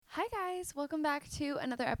guys, welcome back to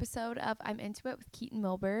another episode of I'm Into It with Keaton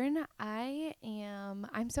Milburn.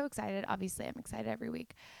 I'm so excited. Obviously, I'm excited every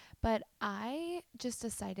week, but I just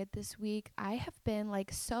decided this week I have been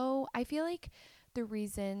I feel like the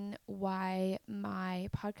reason why my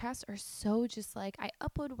podcasts are so just like I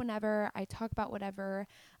upload whenever, I talk about whatever,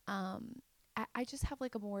 I just have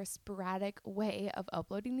like a more sporadic way of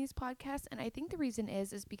uploading these podcasts. And I think the reason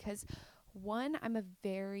is because one, I'm a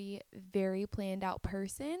very, very planned out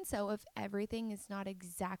person. So if everything is not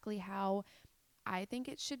exactly how I think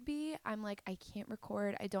it should be, I'm like, I can't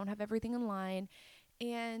record. I don't have everything in line.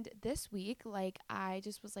 And this week, I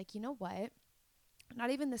just was like, you know what?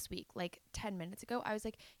 Not even this week, like 10 minutes ago, I was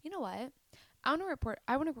like, you know what? I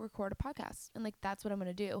want to record a podcast, and like that's what I'm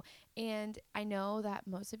going to do. And I know that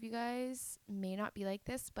most of you guys may not be like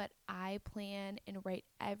this, but I plan and write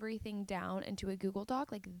everything down into a Google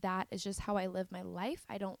Doc. Like that is just how I live my life.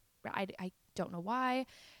 I don't know why.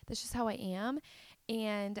 That's just how I am.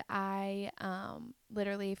 And I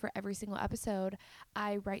literally for every single episode,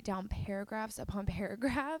 I write down paragraphs upon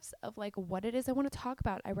paragraphs of like what it is I want to talk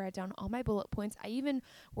about. I write down all my bullet points. I even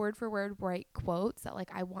word for word write quotes that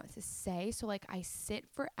like I want to say. So like I sit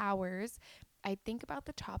for hours. I think about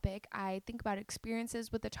the topic. I think about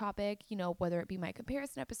experiences with the topic, you know, whether it be my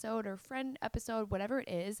comparison episode or friend episode, whatever it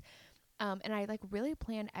is. And I like really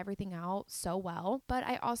plan everything out so well. But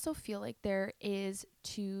I also feel like there is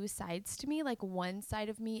two sides to me. Like one side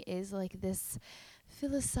of me is like this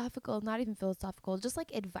philosophical, not even philosophical, just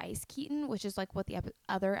like advice Keaton, which is like what the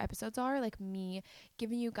other episodes are, like me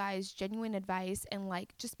giving you guys genuine advice and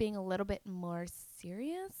like just being a little bit more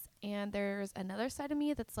serious. And there's another side of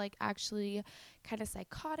me that's like actually kind of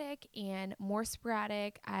psychotic and more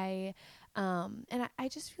sporadic. I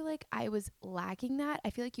just feel like I was lacking that. I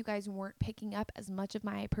feel like you guys weren't picking up as much of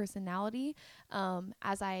my personality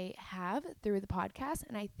as I have through the podcast.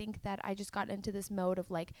 And I think that I just got into this mode of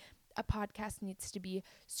like, a podcast needs to be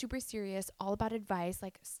super serious, all about advice,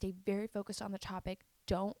 like stay very focused on the topic,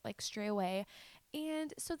 don't like stray away.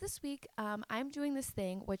 And so this week, I'm doing this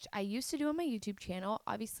thing, which I used to do on my YouTube channel.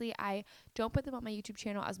 Obviously, I don't put them on my YouTube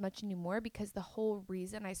channel as much anymore because the whole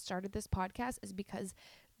reason I started this podcast is because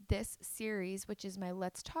this series, which is my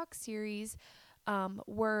Let's Talk series,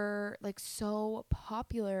 were like so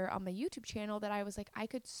popular on my YouTube channel that I was like, I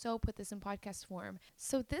could so put this in podcast form.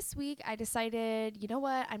 So this week I decided, you know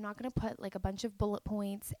what, I'm not going to put like a bunch of bullet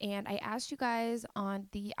points. And I asked you guys on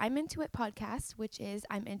the I'm Into It podcast, which is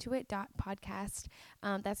I'm Into It podcast.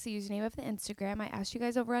 That's the username of the Instagram. I asked you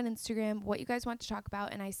guys over on Instagram what you guys want to talk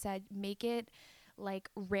about. And I said, make it like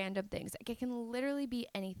random things. Like it can literally be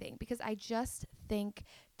anything because I just think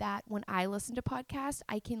that when I listen to podcasts,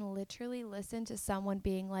 I can literally listen to someone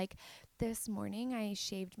being like, this morning I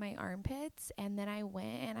shaved my armpits and then I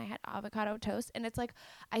went and I had avocado toast. And it's like,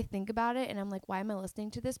 I think about it and I'm like, why am I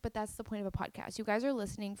listening to this? But that's the point of a podcast. You guys are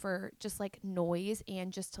listening for just like noise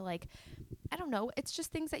and just to like, I don't know, it's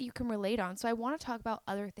just things that you can relate on. So I want to talk about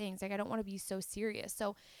other things. Like I don't want to be so serious.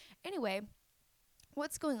 So anyway,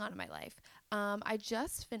 what's going on in my life? I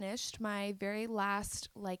just finished my very last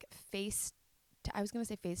I was going to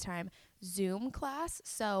say FaceTime Zoom class.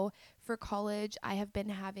 So for college, I have been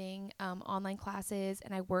having online classes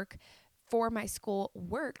and I work for my school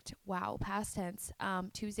past tense,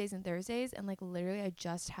 Tuesdays and Thursdays. And like literally I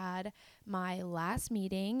just had my last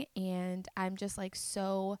meeting and I'm just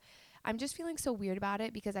feeling so weird about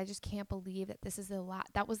it because I just can't believe that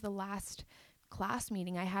that was the last class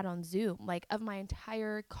meeting I had on Zoom, like of my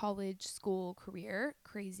entire college school career.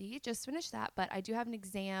 Crazy. Just finished that, but I do have an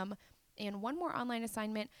exam and one more online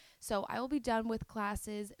assignment. So I will be done with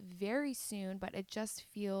classes very soon, but it just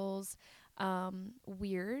feels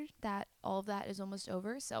weird that all of that is almost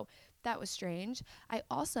over. So that was strange. I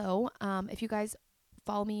also, if you guys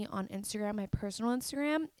follow me on Instagram, my personal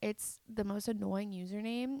Instagram, it's the most annoying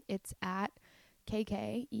username. It's at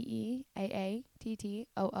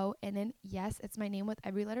KKEEAATTOONN. Yes, it's my name with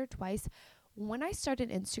every letter twice. When I started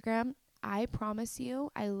Instagram, I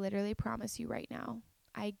literally promise you right now,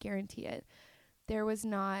 I guarantee it, there was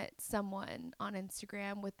not someone on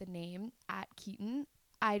Instagram with the name at Keaton.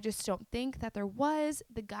 I just don't think that there was.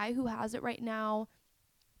 The guy who has it right now,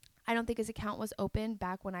 I don't think his account was open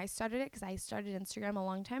back when I started it because I started Instagram a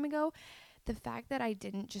long time ago. The fact that I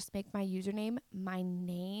didn't just make my username my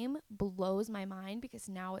name blows my mind because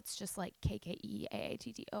now it's just like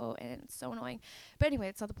KKEAATTO and it's so annoying. But anyway,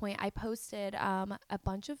 it's not the point. I posted a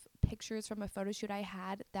bunch of pictures from a photo shoot I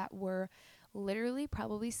had that were literally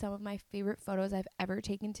probably some of my favorite photos I've ever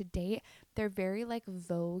taken to date. They're very like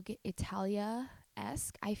Vogue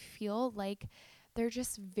Italia-esque. I feel like they're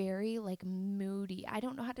just very like moody. I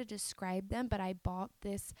don't know how to describe them, but I bought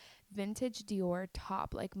this vintage Dior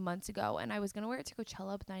top like months ago, and I was gonna wear it to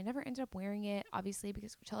Coachella, but then I never ended up wearing it, obviously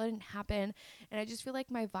because Coachella didn't happen, and I just feel like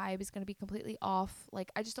my vibe is gonna be completely off.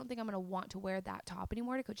 Like I just don't think I'm gonna want to wear that top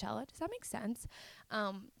anymore to Coachella. Does that make sense?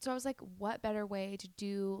 So I was like, what better way to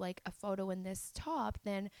do like a photo in this top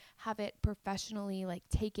than have it professionally like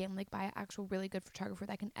taken like by an actual really good photographer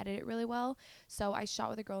that can edit it really well. So I shot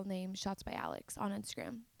with a girl named Shots by Alex on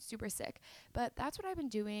Instagram. Super sick. But that's what I've been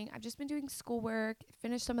doing. I've just been doing schoolwork,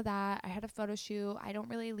 finished some of that. I had a photo shoot. I don't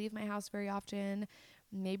really leave my house very often.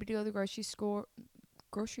 Maybe do the grocery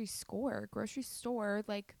store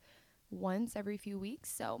like once every few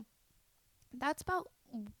weeks. So that's about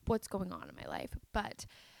what's going on in my life. But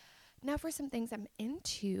now for some things I'm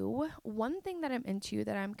into. One thing that I'm into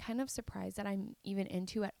that I'm kind of surprised that I'm even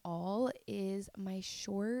into at all is my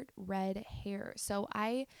short red hair. So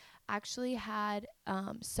I actually had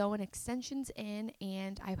sewn extensions in,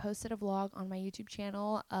 and I posted a vlog on my YouTube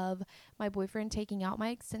channel of my boyfriend taking out my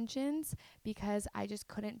extensions because I just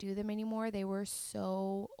couldn't do them anymore. They were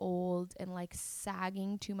so old and like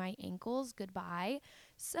sagging to my ankles. Goodbye.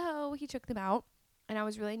 So he took them out, and I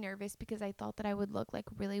was really nervous because I thought that I would look like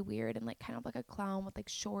really weird and like kind of like a clown with like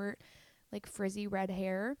short, like frizzy red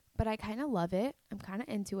hair. But I kind of love it. I'm kind of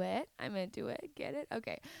into it. I'm into it. Get it?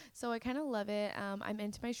 Okay. So I kind of love it. I'm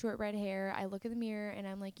into my short red hair. I look in the mirror and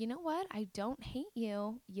I'm like, you know what? I don't hate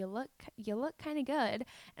you. You look kind of good.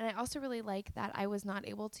 And I also really like that I was not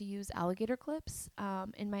able to use alligator clips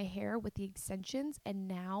in my hair with the extensions, and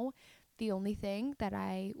now the only thing that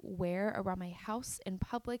I wear around my house in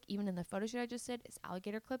public, even in the photo shoot I just did, is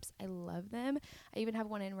alligator clips. I love them. I even have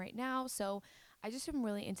one in right now. So I just am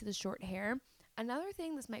really into the short hair. Another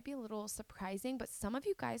thing, this might be a little surprising, but some of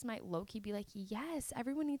you guys might low-key be like, yes,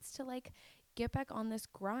 everyone needs to like get back on this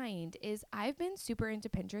grind, is I've been super into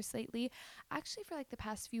Pinterest lately. Actually, for like the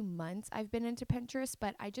past few months I've been into Pinterest,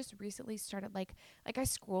 but I just recently started like I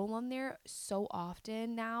scroll on there so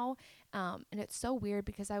often now. And it's so weird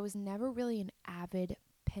because I was never really an avid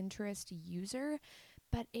Pinterest user,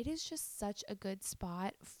 but it is just such a good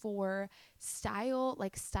spot for style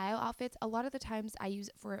outfits. A lot of the times I use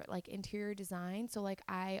it for like interior design. So like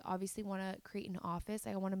I obviously want to create an office.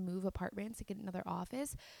 I want to move apartments to get another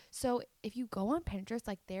office. So if you go on Pinterest,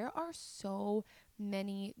 like there are so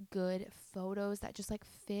many good photos that just like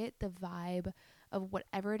fit the vibe of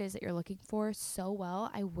whatever it is that you're looking for so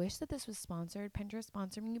well. I wish that this was sponsored. Pinterest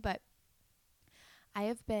sponsored me, but I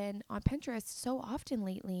have been on Pinterest so often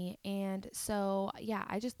lately. And so, yeah,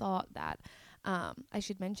 I just thought that I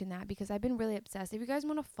should mention that because I've been really obsessed. If you guys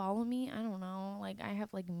want to follow me, I don't know, like I have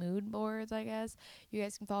like mood boards, I guess. You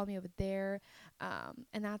guys can follow me over there.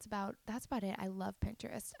 And that's about it. I love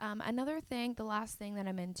Pinterest. Another thing, the last thing that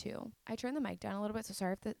I'm into, I turned the mic down a little bit. So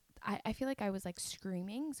sorry if I feel like I was like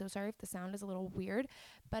screaming. So sorry if the sound is a little weird.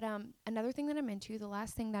 But another thing that I'm into, the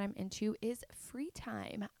last thing that I'm into is free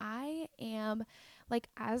time. I am like,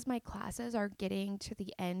 as my classes are getting to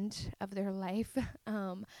the end of their life,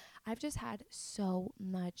 I've just had so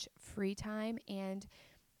much free time. And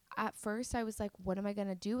at first I was like, what am I going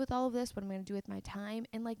to do with all of this? What am I going to do with my time?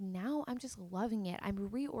 And like now I'm just loving it. I'm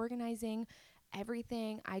reorganizing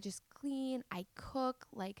everything. I just clean, I cook,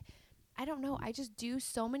 like I don't know. I just do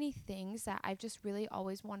so many things that I've just really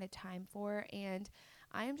always wanted time for. And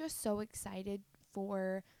I am just so excited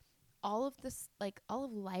for all of this, like all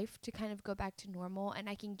of life to kind of go back to normal, and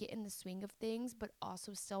I can get in the swing of things but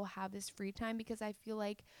also still have this free time, because I feel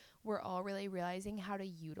like we're all really realizing how to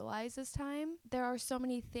utilize this time. There are so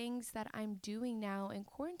many things that I'm doing now in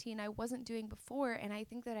quarantine I wasn't doing before, and I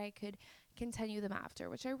think that I could continue them after,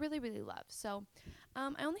 which I really really love. So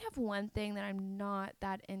I only have one thing that I'm not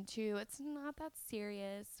that into. It's not that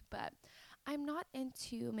serious, but I'm not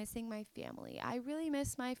into missing my family. I really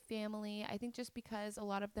miss my family. I think just because a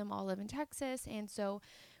lot of them all live in Texas, and so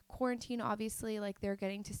quarantine, obviously, like they're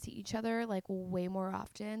getting to see each other like way more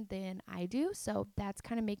often than I do. So that's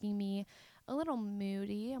kind of making me a little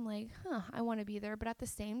moody. I'm like, I want to be there, but at the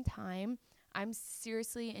same time, I'm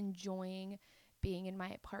seriously enjoying being in my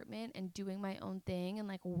apartment and doing my own thing and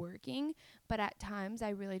like working. But at times I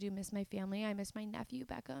really do miss my family. I miss my nephew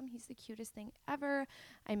Beckham. He's the cutest thing ever.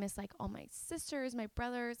 I miss like all my sisters, my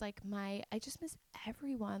brothers, I just miss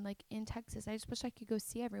everyone like in Texas. I just wish I could go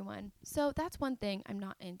see everyone. So that's one thing I'm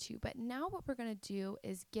not into. But now what we're going to do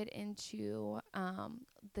is get into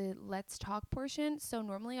the let's talk portion. So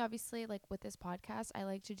normally, obviously, like with this podcast, I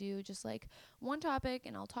like to do just like one topic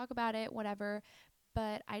and I'll talk about it, whatever.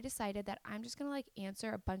 But I decided that I'm just going to like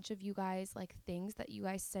answer a bunch of you guys like things that you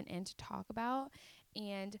guys sent in to talk about.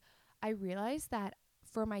 And I realized that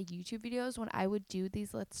for my YouTube videos, when I would do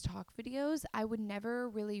these Let's Talk videos, I would never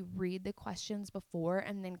really read the questions before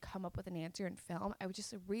and then come up with an answer in film. I would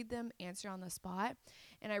just read them, answer on the spot.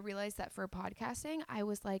 And I realized that for podcasting, I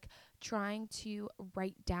was like trying to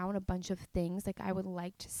write down a bunch of things like I would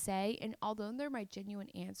like to say. And although they're my genuine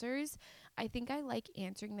answers, I think I like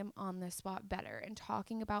answering them on the spot better and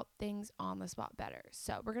talking about things on the spot better.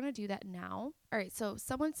 So we're going to do that now. All right. So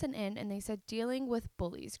someone sent in and they said, dealing with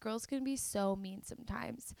bullies. Girls can be so mean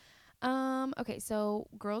sometimes. Okay. So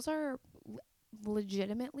girls are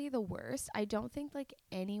legitimately the worst. I don't think like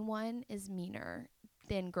anyone is meaner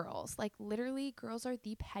than girls. Like literally girls are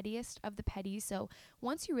the pettiest of the petty. So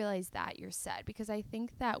once you realize that, you're set, because I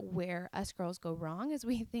think that where us girls go wrong is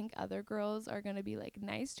we think other girls are going to be like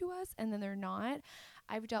nice to us and then they're not.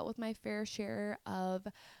 I've dealt with my fair share of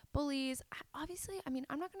bullies. Obviously, I mean,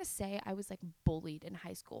 I'm not going to say I was like bullied in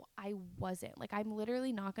high school. I wasn't. Like I'm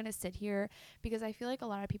literally not going to sit here, because I feel like a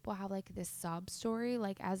lot of people have like this sob story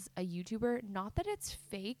like as a YouTuber. Not that it's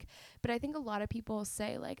fake, but I think a lot of people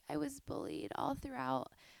say like I was bullied all throughout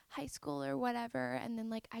high school or whatever, and then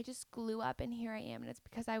like I just grew up and here I am and it's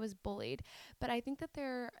because I was bullied. But I think that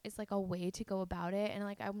there is like a way to go about it, and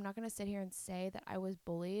like I'm not going to sit here and say that I was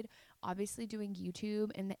bullied. Obviously doing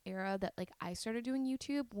YouTube in the era that like I started doing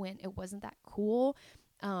YouTube, when it wasn't that cool,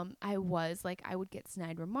 I was like, I would get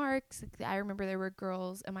snide remarks. Like, I remember there were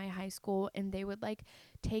girls in my high school and they would like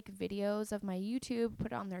take videos of my YouTube,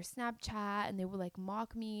 put it on their Snapchat, and they would like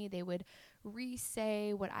mock me. They would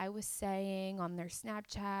re-say what I was saying on their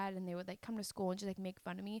Snapchat, and they would like come to school and just like make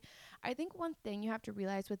fun of me. I think one thing you have to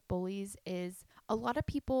realize with bullies is a lot of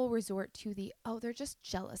people resort to the, oh, they're just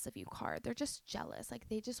jealous of you card. They're just jealous. Like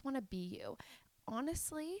they just want to be you.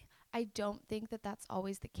 Honestly, I don't think that that's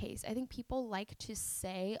always the case. I think people like to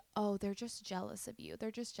say, oh, they're just jealous of you.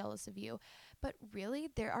 They're just jealous of you. But really,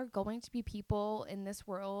 there are going to be people in this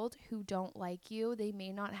world who don't like you. They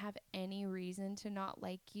may not have any reason to not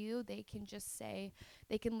like you. They can just say,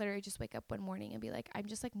 they can literally just wake up one morning and be like, I'm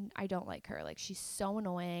just like, I don't like her. Like, she's so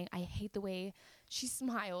annoying. I hate the way she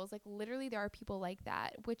smiles. Like, literally, there are people like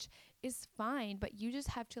that, which is fine. But you just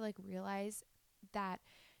have to like realize that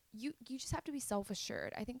you just have to be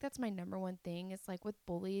self-assured. I think that's my number one thing. Is like with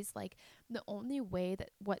bullies, like the only way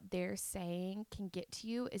that what they're saying can get to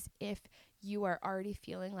you is if you are already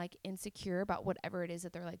feeling like insecure about whatever it is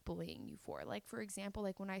that they're like bullying you for. Like for example,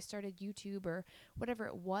 like when I started YouTube or whatever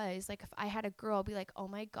it was, like if I had a girl be like, oh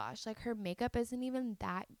my gosh, like her makeup isn't even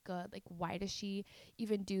that good, like why does she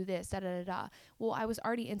even do this, da da da da. Well, I was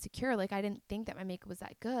already insecure. Like I didn't think that my makeup was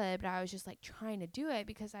that good, but I was just like trying to do it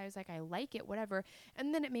because I was like, I like it, whatever.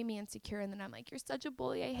 And then it made me insecure, and then I'm like, you're such a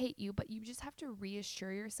bully, I hate you. But you just have to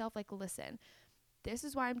reassure yourself, like, listen, this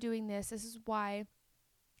is why I'm doing this. This is why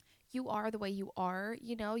you are the way you are.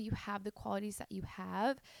 You know, you have the qualities that you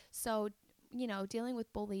have. So, you know, dealing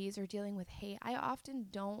with bullies or dealing with hate, I often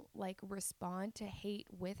don't like respond to hate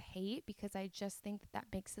with hate, because I just think that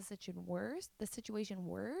makes the situation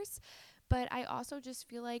worse. But I also just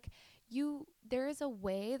feel like there is a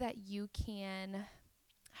way that you can,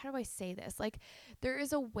 how do I say this? Like, there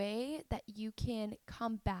is a way that you can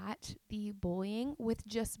combat the bullying with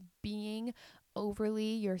just being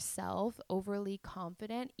overly yourself, overly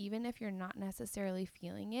confident, even if you're not necessarily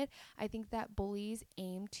feeling it. I think that bullies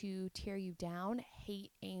aim to tear you down,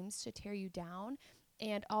 hate aims to tear you down.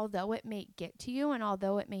 And although it may get to you and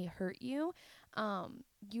although it may hurt you,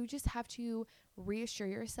 you just have to reassure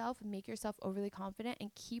yourself, make yourself overly confident,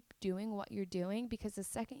 and keep doing what you're doing, because the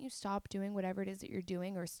second you stop doing whatever it is that you're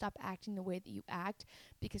doing or stop acting the way that you act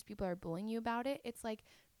because people are bullying you about it, it's like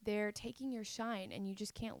they're taking your shine and you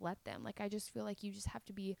just can't let them. Like I just feel like you just have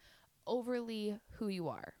to be overly who you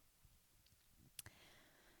are.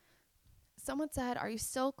 Someone said, are you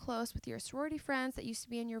still close with your sorority friends that used to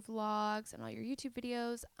be in your vlogs and all your YouTube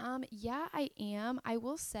videos? Yeah, I am. I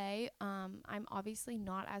will say, I'm obviously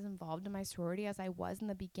not as involved in my sorority as I was in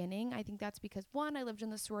the beginning. I think that's because, one, I lived in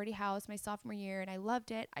the sorority house my sophomore year and I loved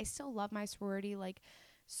it. I still love my sorority like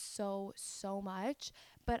so much.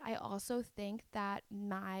 But I also think that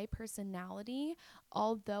my personality,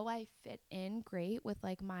 although I fit in great with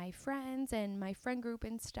like my friends and my friend group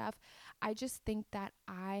and stuff, I just think that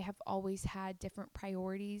I have always had different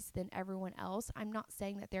priorities than everyone else. I'm not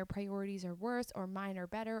saying that their priorities are worse or mine are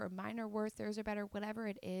better or mine are worse, theirs are better, whatever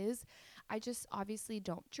it is. I just obviously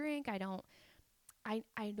don't drink. I don't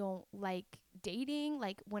like dating.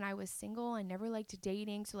 Like when I was single, I never liked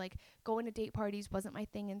dating. So like going to date parties wasn't my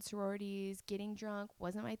thing in sororities. Getting drunk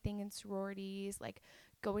wasn't my thing in sororities. Like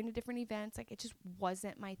going to different events, like it just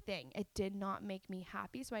wasn't my thing. It did not make me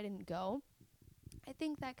happy, so I didn't go. I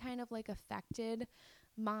think that kind of like affected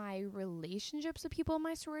my relationships with people in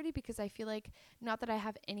my sorority, because I feel like, not that I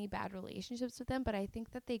have any bad relationships with them, but I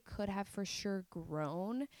think that they could have for sure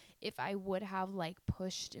grown if I would have like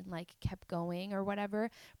pushed and like kept going or whatever.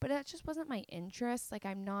 But that just wasn't my interest. Like,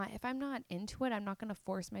 if I'm not into it, I'm not going to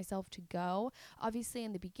force myself to go. Obviously,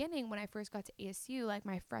 in the beginning, when I first got to ASU, like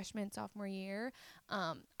my freshman, sophomore year,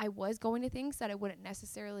 I was going to things that I wouldn't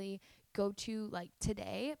necessarily go to like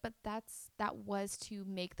today, but that was to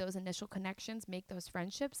make those initial connections, make those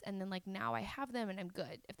friendships, and then like now I have them and I'm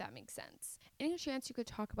good, if that makes sense. Any chance you could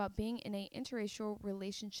talk about being in a interracial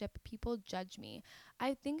relationship, people judge me?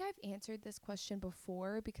 I think I've answered this question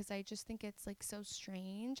before because I just think it's like so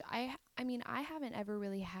strange. I mean, I haven't ever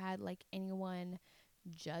really had like anyone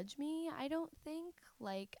judge me, I don't think.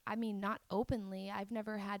 Like, I mean, not openly.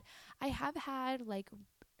 I have had like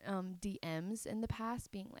DMs in the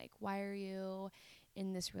past being like, why are you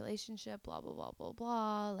in this relationship, blah blah blah blah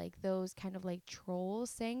blah, like those kind of like trolls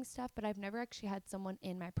saying stuff, but I've never actually had someone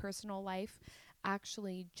in my personal life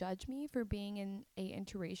actually judge me for being in a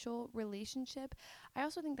interracial relationship. I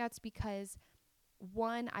also think that's because,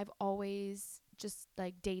 one, I've always just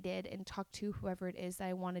like dated and talked to whoever it is that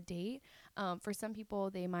I want to date. For some people,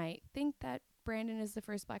 they might think that Brandon is the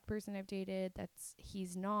first Black person I've dated.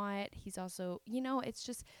 He's not. He's also, it's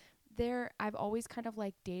just there. I've always kind of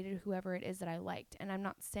like dated whoever it is that I liked. And I'm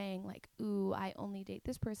not saying like, ooh, I only date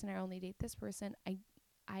this person. I only date this person.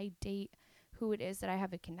 I date who it is that I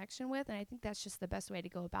have a connection with. And I think that's just the best way to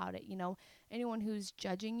go about it. Anyone who's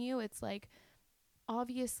judging you, it's like,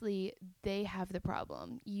 obviously they have the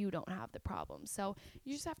problem, you don't have the problem. So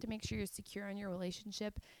you just have to make sure you're secure in your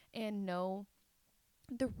relationship and know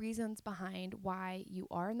the reasons behind why you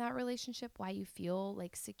are in that relationship, why you feel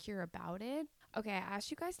like secure about it. Okay, I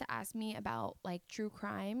asked you guys to ask me about like true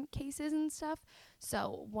crime cases and stuff.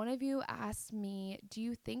 So one of you asked me, do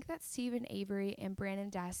you think that Stephen Avery and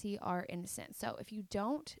Brandon Dassey are innocent? So if you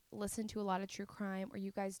don't listen to a lot of true crime, or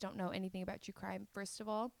you guys don't know anything about true crime, first of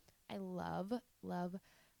all, I love, love,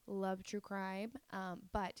 love true crime.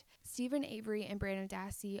 But Stephen Avery and Brandon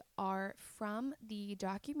Dassey are from the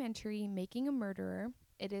documentary Making a Murderer.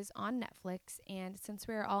 It is on Netflix. And since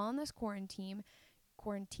we're all on this quarantine.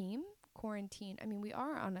 I mean, we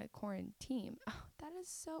are on a quarantine. Oh, that is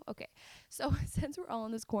so okay. So since we're all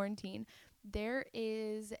in this quarantine, there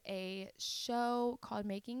is a show called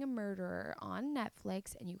Making a Murderer on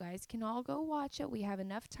Netflix, and you guys can all go watch it. We have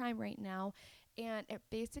enough time right now, and it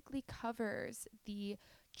basically covers the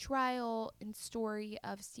trial and story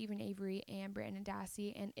of Stephen Avery and Brandon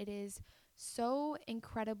Dassey, and it is so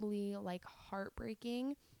incredibly like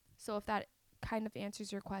heartbreaking. So if that kind of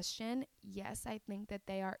answers your question, yes, I think that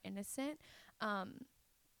they are innocent. Um,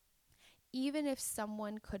 Even if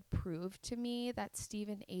someone could prove to me that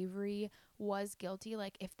Stephen Avery was guilty,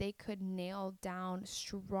 like if they could nail down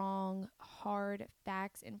strong, hard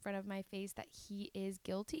facts in front of my face that he is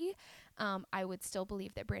guilty, I would still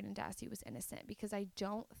believe that Brandon Dassey was innocent, because I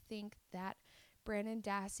don't think that Brandon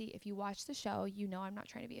Dassey, if you watch the show, I'm not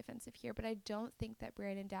trying to be offensive here, but I don't think that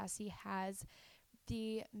Brandon Dassey has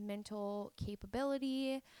the mental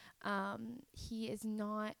capability. He is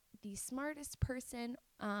not the smartest person.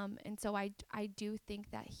 And so I do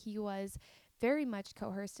think that he was very much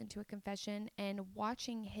coerced into a confession, and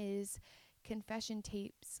watching his confession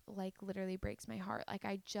tapes like literally breaks my heart. Like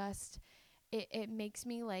it makes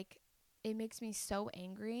me like, it makes me so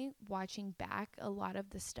angry watching back a lot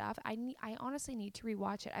of the stuff. I honestly need to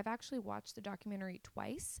rewatch it. I've actually watched the documentary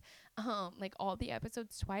twice, like all the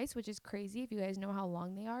episodes twice, which is crazy if you guys know how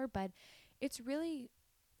long they are. But it's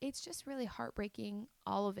just really heartbreaking,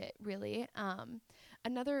 all of it, really.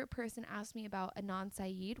 Another person asked me about Adnan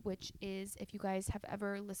Syed, which is, if you guys have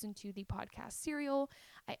ever listened to the podcast Serial,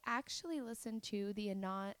 I actually listened to the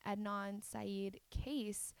Adnan Syed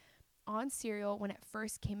case on Serial when it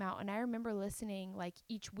first came out, and I remember listening like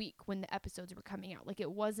each week when the episodes were coming out. Like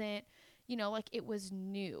it wasn't, like it was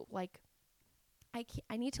new. Like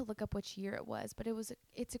I need to look up which year it was, but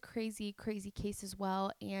it's a crazy case as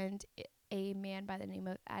well. And a man by the name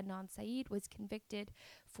of Adnan Syed was convicted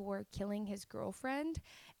for killing his girlfriend.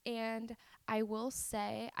 And I will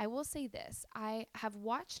say this: I have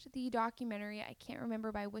watched the documentary. I can't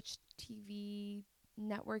remember by which TV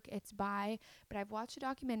network it's by, but I've watched the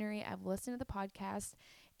documentary, I've listened to the podcast,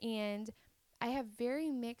 and I have very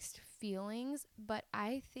mixed feelings, but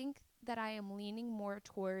I think that I am leaning more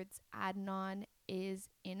towards Adnan is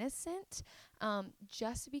innocent,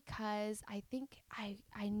 just because I think I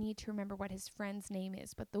need to remember what his friend's name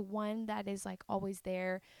is, but the one that is like always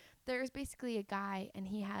there's basically a guy, and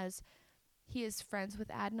he is friends with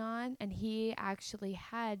Adnan, and he actually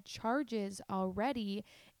had charges already.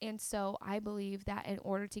 And so I believe that in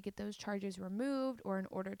order to get those charges removed, or in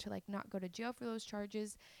order to like not go to jail for those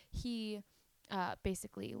charges, he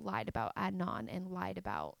basically lied about Adnan and lied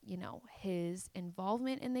about, you know, his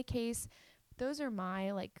involvement in the case. Those are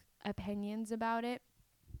my like opinions about it.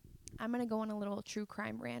 I'm going to go on a little true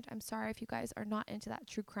crime rant. I'm sorry if you guys are not into that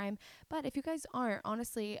true crime, but if you guys aren't,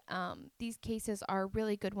 honestly, these cases are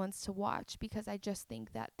really good ones to watch, because I just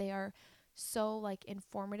think that they are so like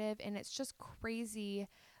informative, and it's just crazy.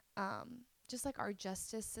 Just like our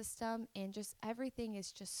justice system and just everything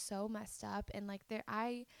is just so messed up. And like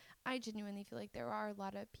I genuinely feel like there are a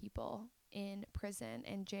lot of people in prison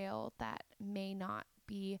and jail that may not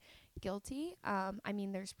be guilty. I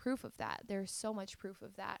mean, there's proof of that. There's so much proof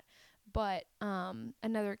of that. But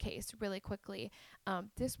another case, really quickly,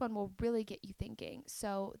 this one will really get you thinking.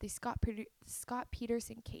 So the Scott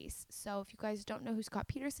Peterson case. So if you guys don't know who Scott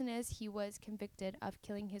Peterson is, he was convicted of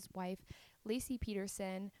killing his wife, Lacey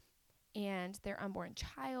Peterson, and their unborn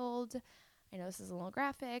child. I know this is a little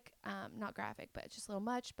graphic, not graphic, but just a little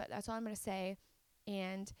much. But that's all I'm gonna say.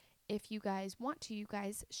 And if you guys want to, you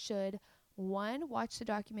guys should, one, watch the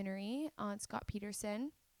documentary on Scott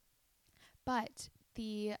Peterson, but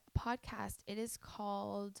the podcast, it is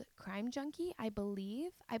called Crime Junkie, I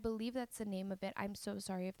believe. I believe that's the name of it. I'm so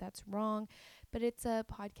sorry if that's wrong, but it's a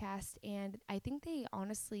podcast, and I think they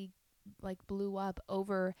honestly like blew up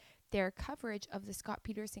over their coverage of the Scott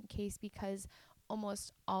Peterson case, because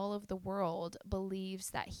almost all of the world believes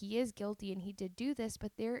that he is guilty and he did do this,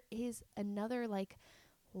 but there is another like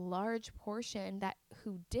large portion that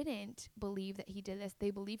who didn't believe that he did this.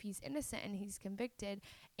 They believe he's innocent and he's convicted.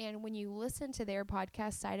 And when you listen to their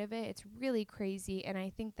podcast side of it, it's really crazy. And I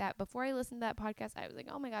think that before I listened to that podcast, I was like,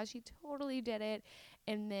 oh my gosh, he totally did it.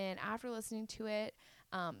 And then after listening to it,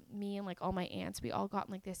 me and like all my aunts, we all got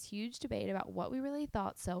in like this huge debate about what we really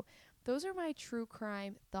thought. So those are my true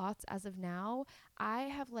crime thoughts as of now. I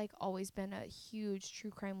have like always been a huge true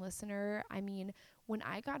crime listener. I mean, when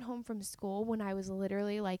I got home from school, when I was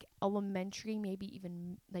literally like elementary, maybe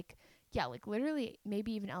even like, yeah, like literally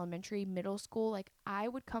maybe even elementary, middle school, like I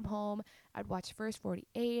would come home, I'd watch First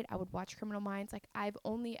 48, I would watch Criminal Minds. Like I've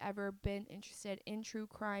only ever been interested in true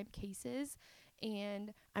crime cases.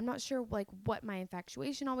 And I'm not sure like what my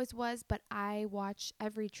infatuation always was, but I watch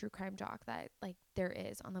every true crime doc that like there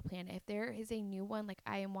is on the planet. If there is a new one, like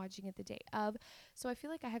I am watching it the day of. So I feel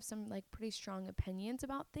like I have some like pretty strong opinions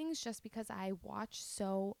about things just because I watch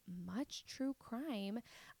so much true crime.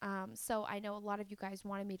 So I know a lot of you guys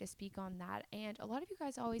wanted me to speak on that, and a lot of you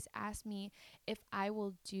guys always ask me if I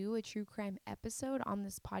will do a true crime episode on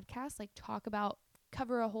this podcast, like talk about,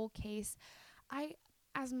 cover a whole case. I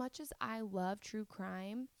As much as I love true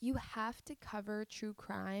crime, you have to cover true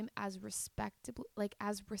crime as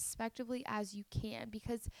respectively as you can,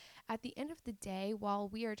 because at the end of the day, while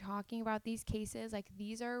we are talking about these cases, like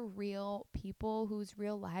these are real people whose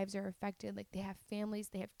real lives are affected. Like they have families,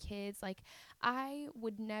 they have kids. Like I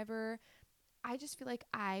would never, I just feel like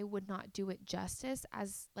I would not do it justice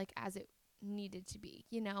as it needed to be.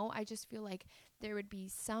 You know, I just feel like there would be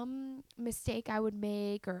some mistake I would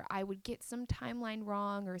make, or I would get some timeline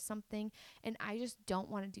wrong or something, and I just don't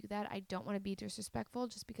want to do that. I don't want to be disrespectful,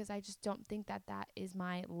 just because I just don't think that that is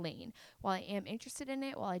my lane. While I am interested in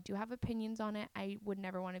it, while I do have opinions on it, I would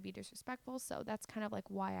never want to be disrespectful. So that's kind of like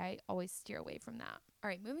why I always steer away from that. All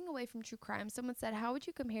right, moving away from true crime, someone said, how would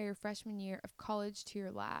you compare your freshman year of college to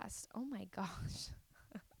your last? Oh my gosh.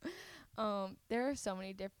 There are so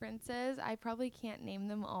many differences. I probably can't name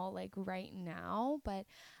them all like right now, but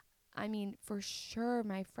I mean, for sure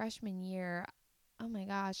my freshman year, oh my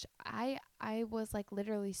gosh, I was like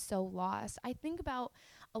literally so lost. I think about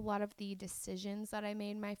a lot of the decisions that I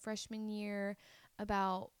made my freshman year,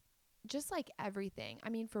 about just like everything. I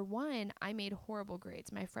mean, for one, I made horrible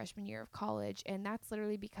grades my freshman year of college, and that's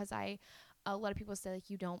literally because a lot of people say like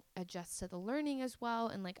you don't adjust to the learning as well,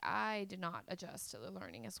 and like I did not adjust to the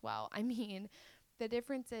learning as well. I mean, the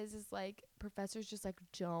difference is like professors just like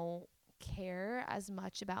don't care as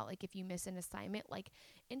much about like if you miss an assignment. Like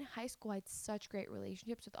in high school, I had such great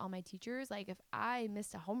relationships with all my teachers. Like if I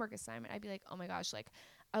missed a homework assignment, I'd be like, oh my gosh, like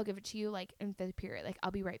I'll give it to you like in fifth period, like I'll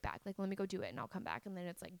be right back, like let me go do it and I'll come back, and then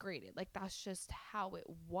it's like graded. Like that's just how it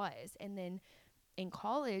was. And then in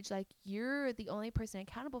college, like you're the only person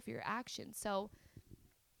accountable for your actions. So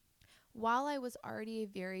while I was already a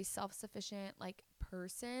very self-sufficient like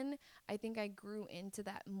person, I think I grew into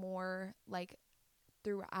that more like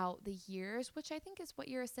throughout the years, which I think is what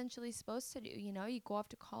you're essentially supposed to do. You know, you go off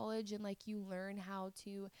to college and like you learn how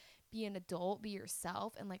to be an adult, be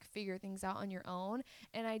yourself, and like figure things out on your own.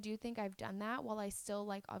 And I do think I've done that while I still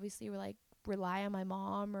like obviously like rely on my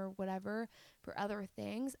mom or whatever for other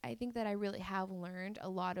things. I think that I really have learned a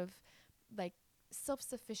lot of like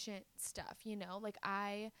self-sufficient stuff, you know? Like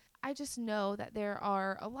I just know that there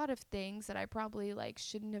are a lot of things that I probably like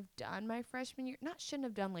shouldn't have done my freshman year. Not shouldn't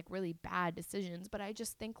have done like really bad decisions, but I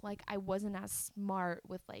just think like I wasn't as smart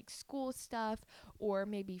with like school stuff or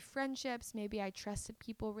maybe friendships. Maybe I trusted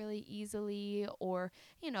people really easily or,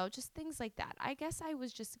 you know, just things like that. I guess I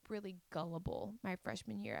was just really gullible my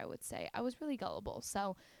freshman year, I would say. I was really gullible.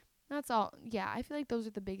 So that's all. Yeah, I feel like those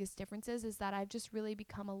are the biggest differences is that I've just really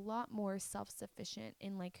become a lot more self-sufficient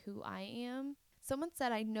in like who I am. Someone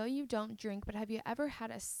said, I know you don't drink, but have you ever had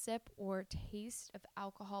a sip or taste of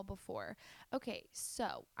alcohol before? Okay,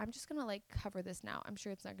 so I'm just going to like cover this now. I'm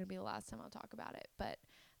sure it's not going to be the last time I'll talk about it, but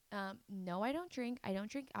no, I don't drink. I don't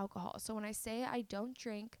drink alcohol. So when I say I don't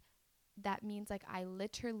drink, that means like I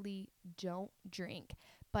literally don't drink.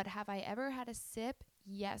 But have I ever had a sip?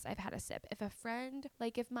 Yes, I've had a sip. If a friend,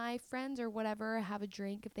 like if my friends or whatever have a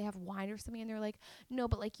drink, if they have wine or something and they're like, no,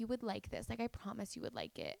 but like you would like this, like I promise you would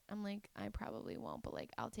like it. I'm like, I probably won't, but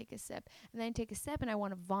like I'll take a sip. And then I take a sip and I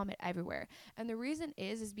want to vomit everywhere. And the reason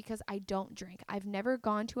is because I don't drink. I've never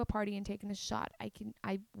gone to a party and taken a shot. I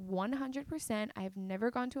 100%, I have never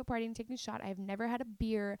gone to a party and taken a shot. I've never had a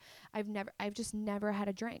beer. I've just never had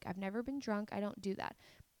a drink. I've never been drunk. I don't do that.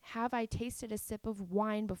 Have I tasted a sip of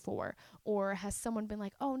wine before? Or has someone been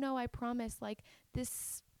like, oh no, I promise, like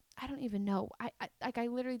this, I don't even know. I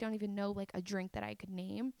literally don't even know like a drink that I could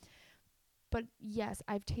name. But yes,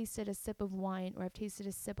 I've tasted a sip of wine or I've tasted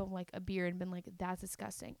a sip of like a beer and been like, that's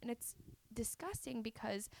disgusting. And it's disgusting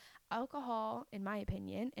because alcohol, in my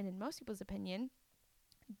opinion, and in most people's opinion,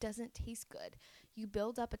 doesn't taste good. You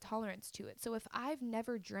build up a tolerance to it. So if I've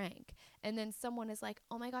never drank and then someone is like,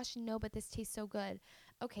 oh my gosh, no, but this tastes so good.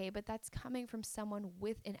 Okay, but that's coming from someone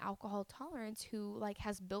with an alcohol tolerance who like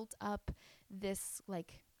has built up this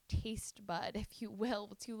like taste bud, if you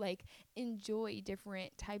will, to like enjoy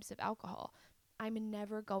different types of alcohol. I'm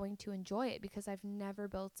never going to enjoy it because I've never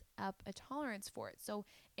built up a tolerance for it. So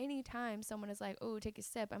anytime someone is like, oh, take a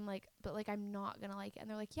sip, I'm like, but like I'm not gonna like it. And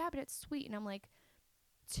they're like, yeah, but it's sweet. And I'm like,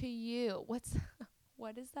 to you, what's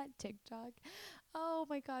what is that TikTok? Oh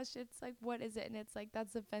my gosh, it's like what is it? And it's like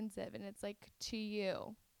that's offensive and it's like to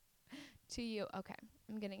you. To you. Okay,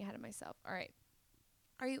 I'm getting ahead of myself. All right.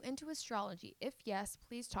 Are you into astrology? If yes,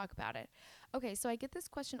 please talk about it. Okay, so I get this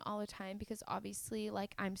question all the time because obviously,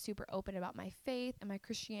 like, I'm super open about my faith and my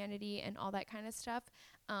Christianity and all that kind of stuff.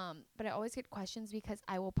 But I always get questions because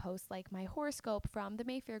I will post like my horoscope from the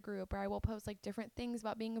Mayfair group, or I will post like different things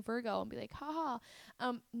about being a Virgo and be like, haha.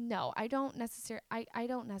 No, I don't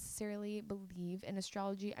necessarily believe in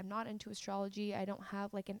astrology. I'm not into astrology. I don't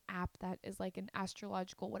have like an app that is like an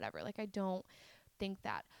astrological whatever. Like, I don't think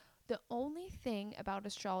that. The only thing about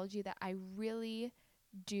astrology that I really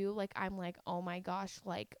do, like, I'm like, oh my gosh,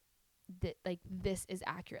 like, like this is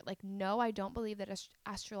accurate. Like, no, I don't believe that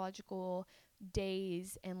astrological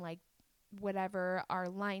days and like whatever are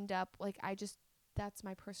lined up. Like, I just that's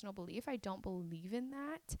my personal belief. I don't believe in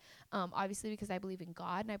that. Obviously because I believe in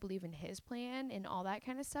God and I believe in His plan and all that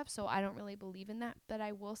kind of stuff. So I don't really believe in that. But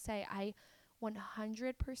I will say I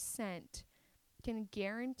 100% can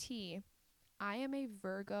guarantee I am a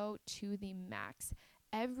Virgo to the max.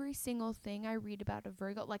 Every single thing I read about a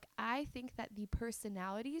Virgo, like I think that the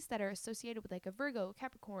personalities that are associated with like a Virgo,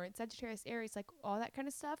 Capricorn, Sagittarius, Aries, like all that kind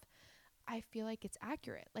of stuff, I feel like it's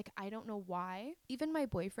accurate. Like I don't know why. Even my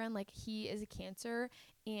boyfriend, like he is a Cancer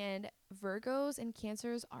and Virgos and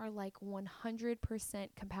Cancers are like 100%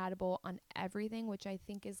 compatible on everything, which I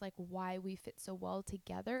think is like why we fit so well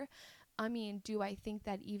together. I mean, do I think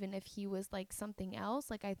that even if he was like something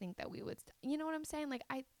else, like I think that we would, you know what I'm saying? Like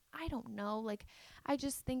I don't know. Like I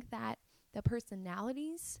just think that the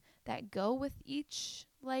personalities that go with each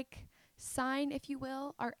like sign, if you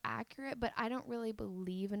will, are accurate, but I don't really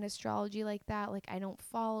believe in astrology like that. Like I don't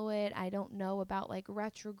follow it. I don't know about like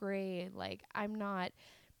retrograde. Like I'm not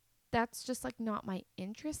that's just like not my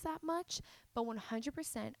interest that much. But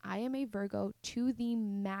 100% I am a Virgo to the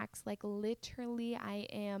max. Like literally I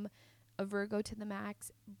am a Virgo to the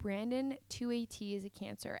max. Brandon 2AT is a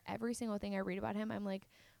Cancer. Every single thing I read about him, I'm like,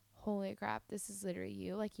 holy crap, this is literally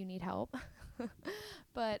you. Like you need help.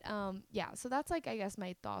 But yeah, so that's like I guess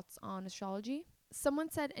my thoughts on astrology.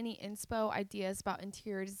 Someone said any inspo ideas about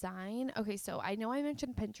interior design. Okay, so I know I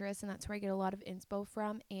mentioned Pinterest and that's where I get a lot of inspo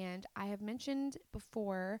from, and I have mentioned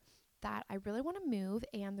before that I really want to move,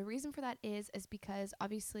 and the reason for that is because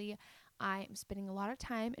obviously I'm spending a lot of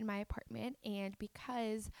time in my apartment, and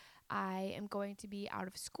because I am going to be out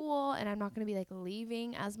of school and I'm not going to be like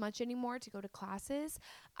leaving as much anymore to go to classes,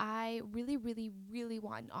 I really, really, really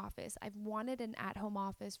want an office. I've wanted an at-home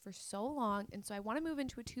office for so long, and so I want to move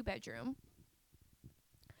into a 2-bedroom.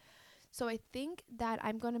 So I think that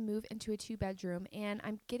I'm going to move into a 2-bedroom, and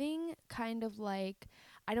I'm getting kind of like,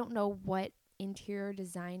 I don't know what interior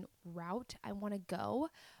design route I want to go.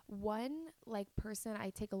 One like person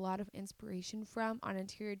I take a lot of inspiration from on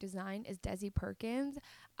interior design is Desi Perkins.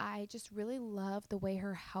 I just really love the way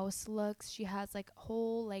her house looks. She has like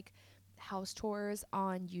whole like house tours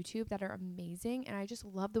on YouTube that are amazing, and I just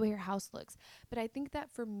love the way her house looks. But I think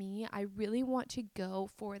that for me, I really want to go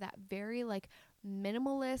for that very like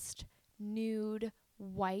minimalist nude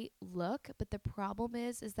white look. But the problem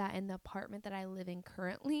is that in the apartment that I live in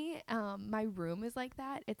currently, my room is like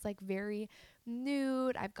that. It's like very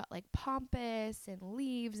nude. I've got like pompous and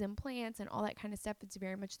leaves and plants and all that kind of stuff. It's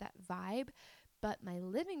very much that vibe. But my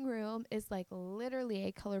living room is like literally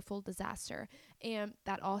a colorful disaster. And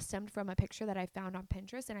that all stemmed from a picture that I found on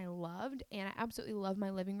Pinterest and I loved. And I absolutely love my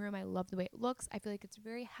living room. I love the way it looks. I feel like it's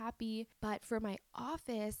very happy. But for my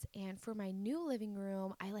office and for my new living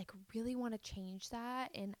room, I like really want to change that.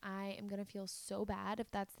 And I am going to feel so bad if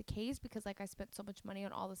that's the case, because like I spent so much money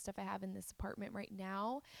on all the stuff I have in this apartment right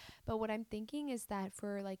now. But what I'm thinking is that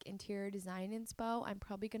for like interior design inspo, I'm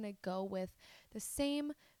probably going to go with the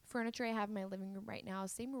same furniture I have in my living room right now,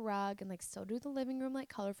 same rug, and like still do the living room like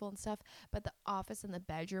colorful and stuff, but the office and the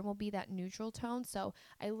bedroom will be that neutral tone. So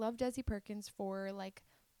I love Desi Perkins for like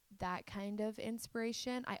that kind of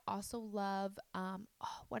inspiration. I also love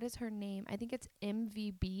what is her name? I think it's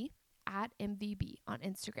MVB, at MVB on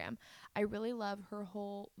Instagram. I really love her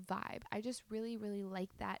whole vibe. I just really, really like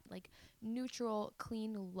that like neutral,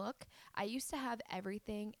 clean look. I used to have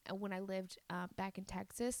everything when I lived back in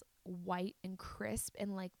Texas, white and crisp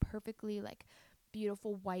and like perfectly like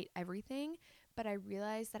beautiful white everything. But I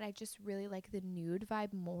realized that I just really like the nude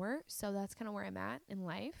vibe more. So that's kind of where I'm at in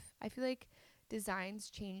life. I feel like designs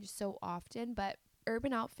change so often, but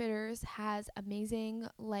Urban Outfitters has amazing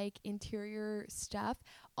like interior stuff.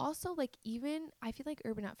 Also, like even I feel like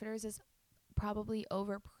Urban Outfitters is probably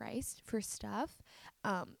overpriced for stuff.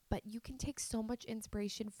 But you can take so much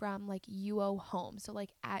inspiration from like UO Home. So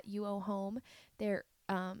like at UO Home, their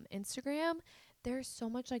Instagram, there's so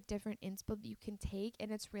much like different inspo that you can take,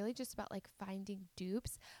 and it's really just about like finding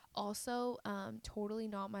dupes. Also, totally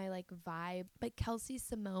not my like vibe, but Kelsey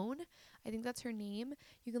Simone, I think that's her name.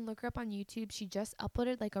 You can look her up on YouTube. She just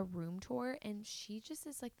uploaded like a room tour, and she just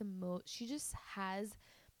is like the most, she just has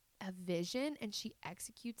a vision and she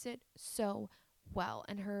executes it so well,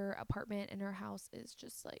 and her apartment and her house is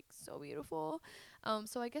just like so beautiful.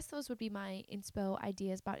 So I guess those would be my inspo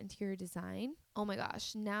ideas about interior design. Oh my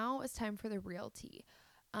gosh, now it's time for the real tea.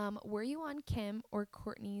 Were you on Kim or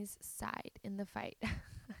Courtney's side in the fight?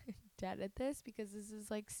 I'm dead at this because this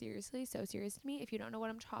is like seriously so serious to me. If you don't know what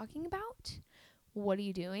I'm talking about, what are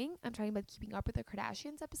you doing? I'm talking about Keeping Up with the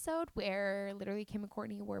Kardashians episode where literally Kim and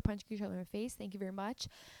Courtney were punching each other in the face. Thank you very much.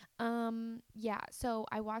 Yeah, so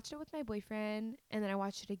I watched it with my boyfriend, and then I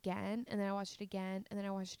watched it again, and then I watched it again, and then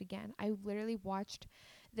I watched it again. I literally watched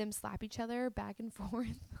them slap each other back and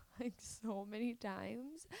forth like so many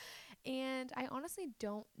times. And I honestly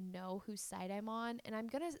don't know whose side I'm on, and I'm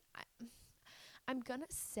gonna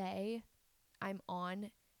say I'm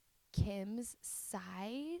on Kim's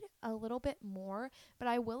side a little bit more, but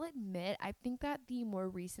I will admit I think that the more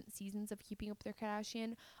recent seasons of Keeping Up with the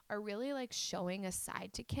Kardashian are really like showing a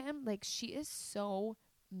side to Kim. Like she is so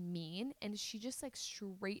mean and she just like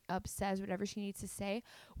straight up says whatever she needs to say,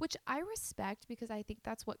 which I respect because I think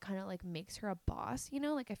that's what kind of like makes her a boss, you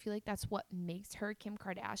know? Like I feel like that's what makes her Kim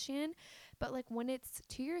Kardashian. But like when it's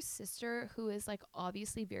to your sister who is like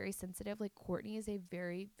obviously very sensitive, like Courtney is a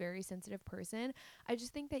very, very sensitive person. I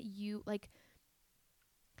just think that you like,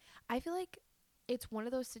 I feel like it's one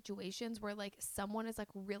of those situations where like someone is like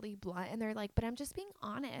really blunt and they're like, but I'm just being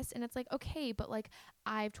honest. And it's like, okay, but like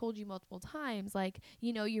I've told you multiple times, like,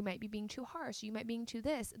 you know, you might be being too harsh, you might be being too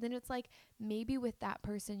this. And then it's like, maybe with that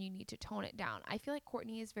person, you need to tone it down. I feel like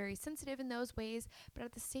Courtney is very sensitive in those ways, but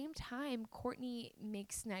at the same time, Courtney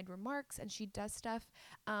makes snide remarks and she does stuff.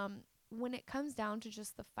 When it comes down to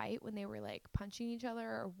just the fight, when they were like punching each other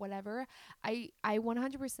or whatever, I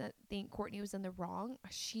 100% think Courtney was in the wrong.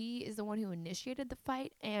 She is the one who initiated the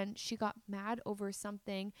fight, and she got mad over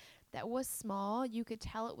something that was small. You could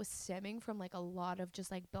tell it was stemming from like a lot of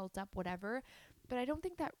just like built up whatever. But I don't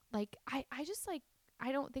think that like I just like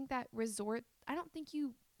I don't think that resort I don't think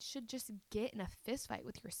you should just get in a fist fight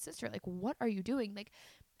with your sister. Like, what are you doing? Like,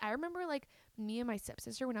 I remember like me and my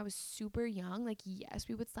stepsister when I was super young, like, yes,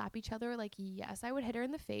 we would slap each other. Like, yes, I would hit her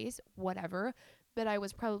in the face, whatever. But I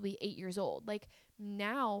was probably 8 years old. Like,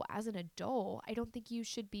 now as an adult, I don't think you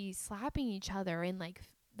should be slapping each other and like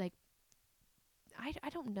I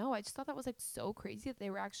don't know. I just thought that was like so crazy that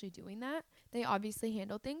they were actually doing that. They obviously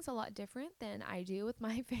handle things a lot different than I do with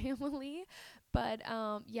my family. But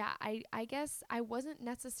yeah, I guess I wasn't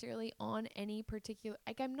necessarily on any particular,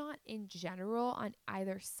 like, I'm not in general on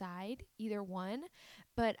either side, either one,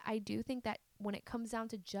 but I do think that when it comes down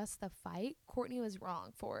to just the fight, Courtney was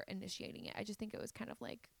wrong for initiating it. I just think it was kind of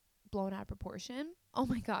like blown out of proportion. Oh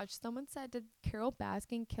my gosh, someone said, did Carol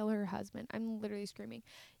Baskin kill her husband? I'm literally screaming.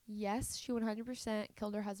 Yes, she 100%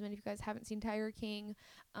 killed her husband. If you guys haven't seen Tiger King,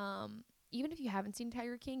 even if you haven't seen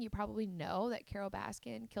Tiger King, you probably know that Carol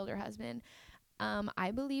Baskin killed her husband.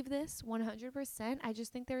 I believe this 100%. I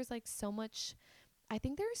just think there's like so much. I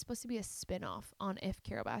think there is supposed to be a spin-off on if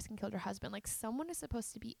Carol Baskin killed her husband. Like, someone is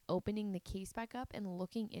supposed to be opening the case back up and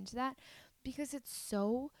looking into that because it's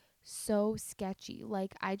so sketchy.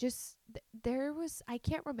 Like, there was, I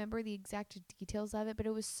can't remember the exact details of it, but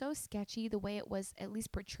it was so sketchy the way it was at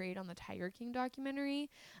least portrayed on the Tiger King documentary.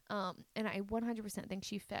 And I 100% think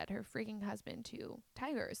she fed her freaking husband to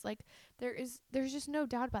tigers. Like, there's just no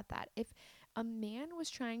doubt about that. If a man was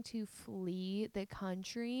trying to flee the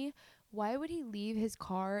country, why would he leave his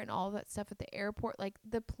car and all that stuff at the airport? Like,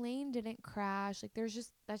 the plane didn't crash. Like,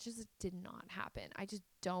 that just did not happen. I just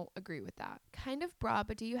don't agree with that. Kind of broad,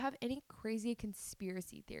 but do you have any crazy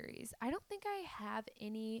conspiracy theories? I don't think I have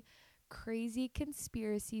any crazy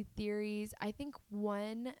conspiracy theories. I think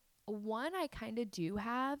one I kind of do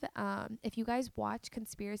have. If you guys watch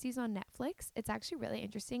Conspiracies on Netflix, it's actually really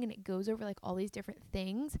interesting and it goes over like all these different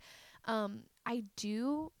things. I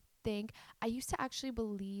do think I used to actually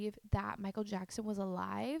believe that Michael Jackson was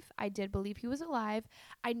alive. I did believe he was alive.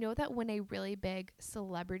 I know that when a really big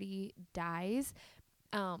celebrity dies,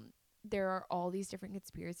 there are all these different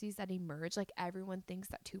conspiracies that emerge. Like, everyone thinks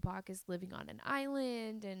that Tupac is living on an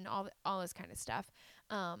island and all this kind of stuff.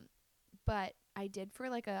 But I did for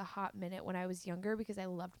like a hot minute when I was younger because I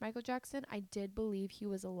loved Michael Jackson. I did believe he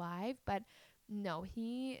was alive, but no,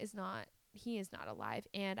 he is not. He is not alive,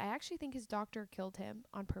 and I actually think his doctor killed him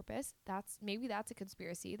on purpose. That's a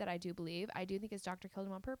conspiracy that I do believe. I do think his doctor killed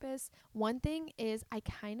him on purpose. One thing is, I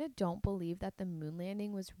kind of don't believe that the moon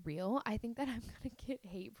landing was real. I think that I'm gonna get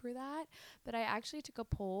hate for that, but I actually took a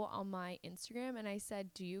poll on my Instagram and I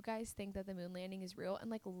said, do you guys think that the moon landing is real? And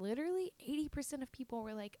like literally 80% of people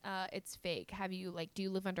were like, it's fake. Do you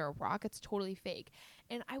live under a rock? It's totally fake.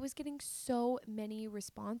 And I was getting so many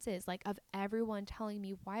responses, like, of everyone telling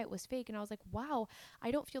me why it was fake. And I was like, wow,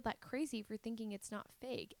 I don't feel that crazy for thinking it's not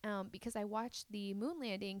fake. Because I watched the moon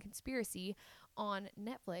landing conspiracy on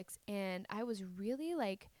Netflix and I was really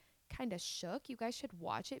like kind of shook. You guys should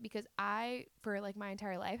watch it because I, for like my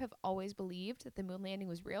entire life, have always believed that the moon landing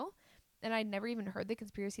was real. And I'd never even heard the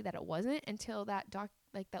conspiracy that it wasn't until that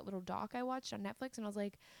little doc I watched on Netflix. And I was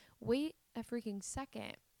like, wait a freaking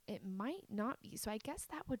second, it might not be. So I guess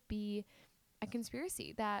that would be a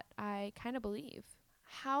conspiracy that I kind of believe.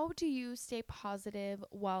 How do you stay positive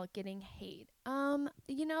while getting hate?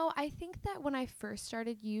 I think that when I first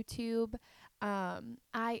started YouTube, I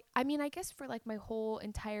mean, I guess for like my whole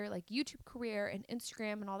entire like YouTube career and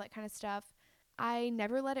Instagram and all that kind of stuff, I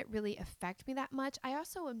never let it really affect me that much. I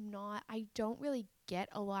don't really get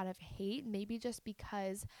a lot of hate, maybe just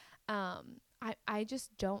because I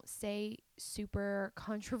just don't say super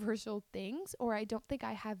controversial things, or I don't think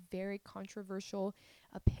I have very controversial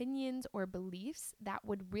opinions or beliefs that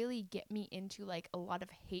would really get me into like a lot of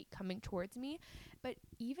hate coming towards me. But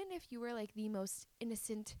even if you were like the most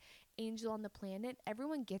innocent angel on the planet,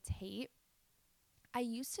 everyone gets hate. I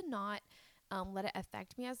used to not let it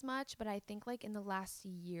affect me as much, but I think like in the last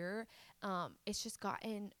year, it's just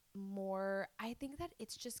gotten more. I think that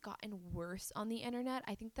it's just gotten worse on the internet.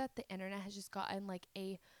 I think that the internet has just gotten like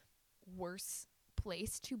a worse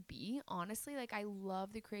place to be, honestly. Like, I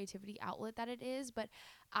love the creativity outlet that it is, but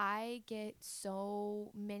I get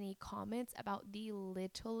so many comments about the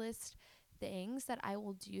littlest things that I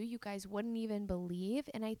will do you guys wouldn't even believe.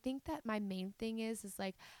 And I think that my main thing is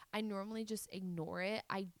like, I normally just ignore it.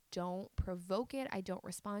 I don't provoke it. I don't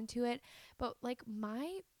respond to it. But like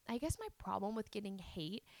I guess my problem with getting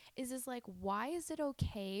hate is like, why is it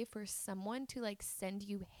okay for someone to like send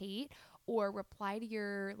you hate or reply to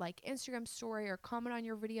your like Instagram story or comment on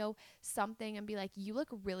your video something and be like, you look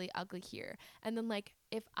really ugly here? And then like,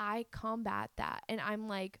 if I combat that and I'm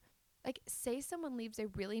like say someone leaves a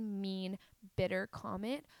really mean, bitter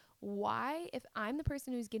comment, why, if I'm the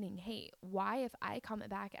person who's getting hate, why, if I comment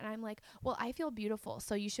back and I'm like, well, I feel beautiful,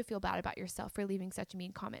 so you should feel bad about yourself for leaving such a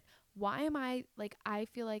mean comment? Why am I like, I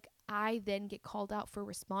feel like I then get called out for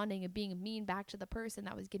responding and being mean back to the person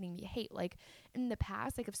that was getting me hate? Like in the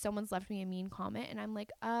past, like if someone's left me a mean comment and I'm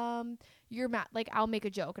like, you're mad, like I'll make a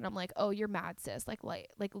joke and I'm like, oh, you're mad, sis, like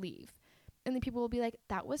leave. And then people will be like,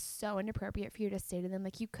 that was so inappropriate for you to say to them.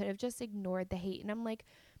 Like, you could have just ignored the hate. And I'm like,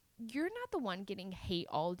 you're not the one getting hate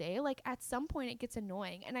all day. Like, at some point, it gets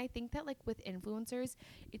annoying. And I think that, like, with influencers,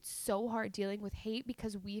 it's so hard dealing with hate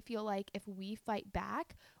because we feel like if we fight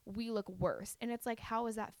back, we look worse. And it's like, how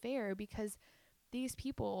is that fair? Because these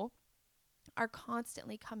people are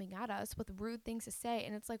constantly coming at us with rude things to say,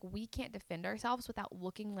 and it's like we can't defend ourselves without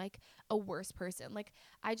looking like a worse person. Like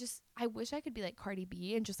I wish I could be like Cardi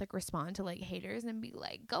B and just like respond to like haters and be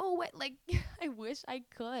like, go away. Like I wish I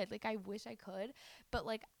could, but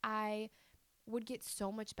like I would get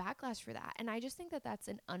so much backlash for that, and I just think that that's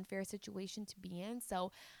an unfair situation to be in.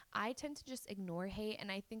 So I tend to just ignore hate,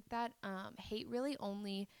 and I think that hate really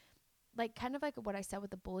only, like, kind of like what I said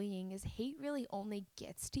with the bullying, is hate really only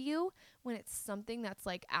gets to you when it's something that's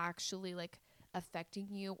like actually like affecting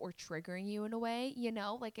you or triggering you in a way, you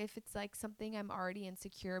know? Like if it's like something I'm already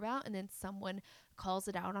insecure about and then someone calls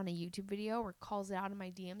it out on a YouTube video or calls it out in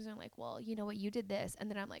my DMs and I'm like, well, you know what, you did this, and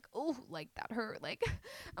then I'm like, oh, like that hurt. Like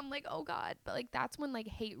I'm like, oh God. But like that's when like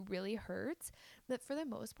hate really hurts. But for the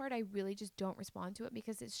most part, I really just don't respond to it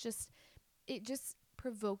because it just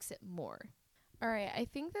provokes it more. All right, I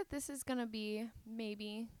think that this is going to be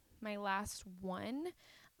maybe my last one.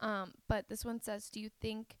 But this one says, do you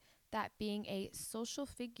think that being a social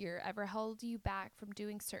figure ever held you back from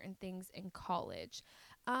doing certain things in college?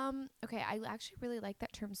 Okay, I actually really like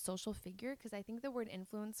that term social figure because I think the word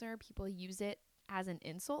influencer, people use it as an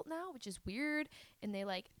insult now, which is weird, and they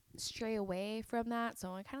like stray away from that.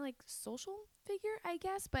 So I kind of like social figure, I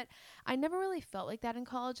guess, but I never really felt like that in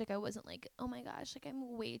college. Like I wasn't like, oh my gosh, like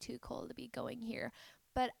I'm way too cool to be going here.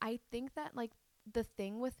 But I think that like the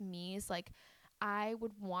thing with me is like I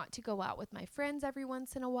would want to go out with my friends every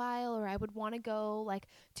once in a while, or I would want to go like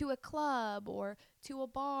to a club or to a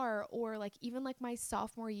bar, or like even like my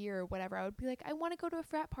sophomore year or whatever. I would be like, I want to go to a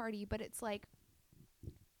frat party, but it's like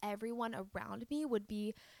everyone around me would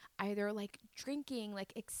be either like drinking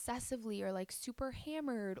like excessively or like super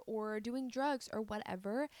hammered or doing drugs or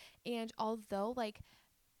whatever. And although like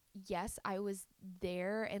yes, I was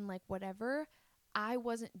there and like whatever, I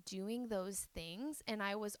wasn't doing those things, and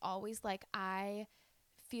I was always like, I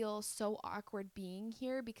feel so awkward being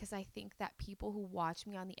here because I think that people who watch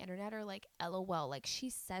me on the internet are like, LOL, like she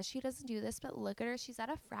says she doesn't do this, but look at her, she's at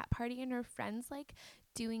a frat party and her friends like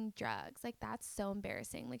doing drugs. Like that's so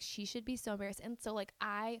embarrassing. Like she should be so embarrassed. And so like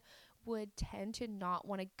I would tend to not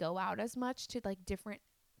want to go out as much to like different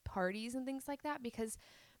parties and things like that because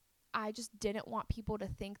I just didn't want people to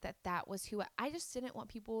think that that was who I just didn't want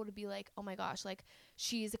people to be like, oh my gosh, like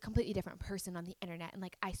she's a completely different person on the internet and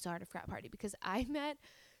like I saw her at a frat party, because I met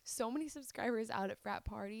so many subscribers out at frat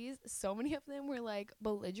parties. So many of them were like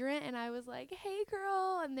belligerent and I was like, hey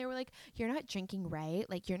girl, and they were like, you're not drinking, right?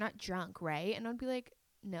 Like you're not drunk, right? And I'd be like,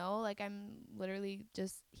 no, like I'm literally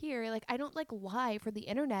just here. Like I don't like lie for the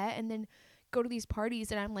internet and then go to these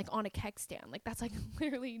parties and I'm like on a keg stand. Like that's like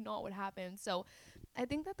literally not what happened. So I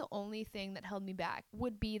think that the only thing that held me back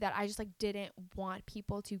would be that I just like didn't want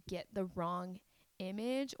people to get the wrong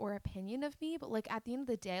image or opinion of me. But like at the end of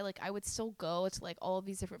the day, like I would still go to like all of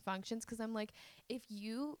these different functions because I'm like, if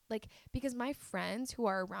you like, because my friends who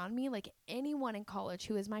are around me, like anyone in college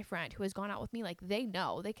who is my friend who has gone out with me, like they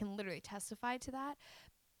know, they can literally testify to that.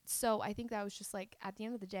 So I think that was just like at the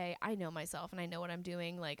end of the day, I know myself and I know what I'm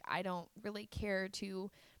doing. Like I don't really care to,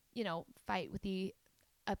 fight with the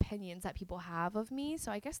opinions that people have of me.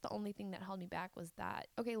 So I guess the only thing that held me back was that.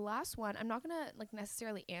 Okay, last one. I'm not gonna like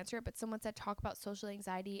necessarily answer it, but someone said talk about social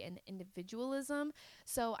anxiety and individualism.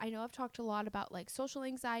 So I know I've talked a lot about like social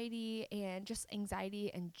anxiety and just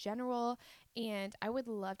anxiety in general, and I would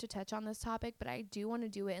love to touch on this topic, but I do want to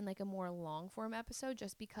do it in like a more long form episode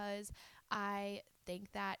just because I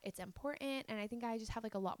think that it's important and I think I just have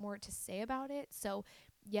like a lot more to say about it. So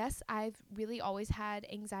yes, I've really always had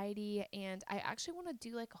anxiety, and I actually want to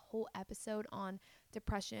do like a whole episode on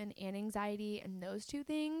depression and anxiety and those two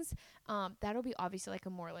things. That'll be obviously like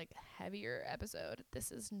a more like heavier episode.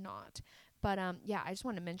 This is not. But yeah, I just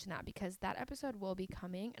want to mention that because that episode will be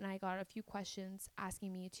coming and I got a few questions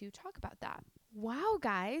asking me to talk about that. Wow,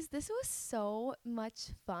 guys, this was so much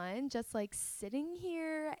fun. Just like sitting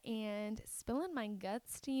here and spilling my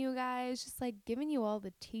guts to you guys, just like giving you all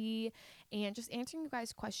the tea and just answering you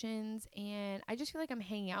guys' questions. And I just feel like I'm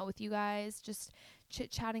hanging out with you guys, just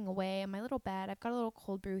chit-chatting away in my little bed. I've got a little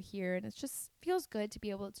cold brew here, and it just feels good to be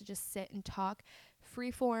able to just sit and talk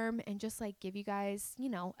freeform and just like give you guys,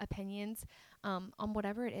 opinions on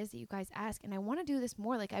whatever it is that you guys ask. And I want to do this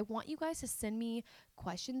more. Like, I want you guys to send me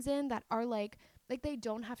questions in that are like they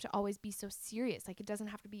don't have to always be so serious. Like, it doesn't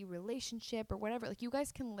have to be relationship or whatever. Like, you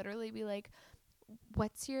guys can literally be like,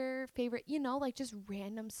 what's your favorite, like just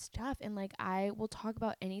random stuff. And like, I will talk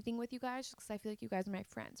about anything with you guys because I feel like you guys are my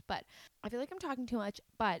friends. But I feel like I'm talking too much.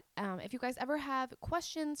 But if you guys ever have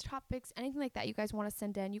questions, topics, anything like that you guys want to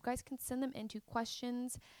send in, you guys can send them into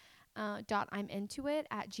questions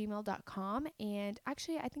 .imintoit@gmail.com. And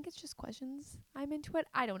actually, I think it's just questions. I'm into it.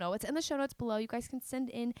 I don't know. It's in the show notes below. You guys can send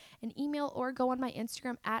in an email or go on my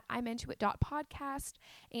Instagram @imintoit.podcast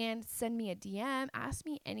and send me a DM. Ask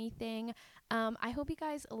me anything. I hope you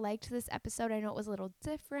guys liked this episode. I know it was a little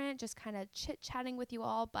different, just kind of chit-chatting with you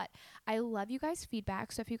all, but I love you guys'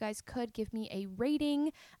 feedback. So if you guys could give me a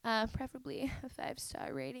rating, preferably a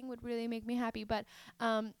 5-star rating would really make me happy. But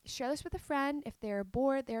share this with a friend if they're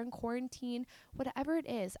bored, they're in quarantine, whatever it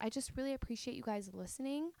is. I just really appreciate you guys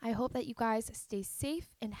listening. I hope that you guys stay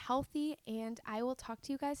safe and healthy, and I will talk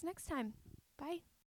to you guys next time. Bye.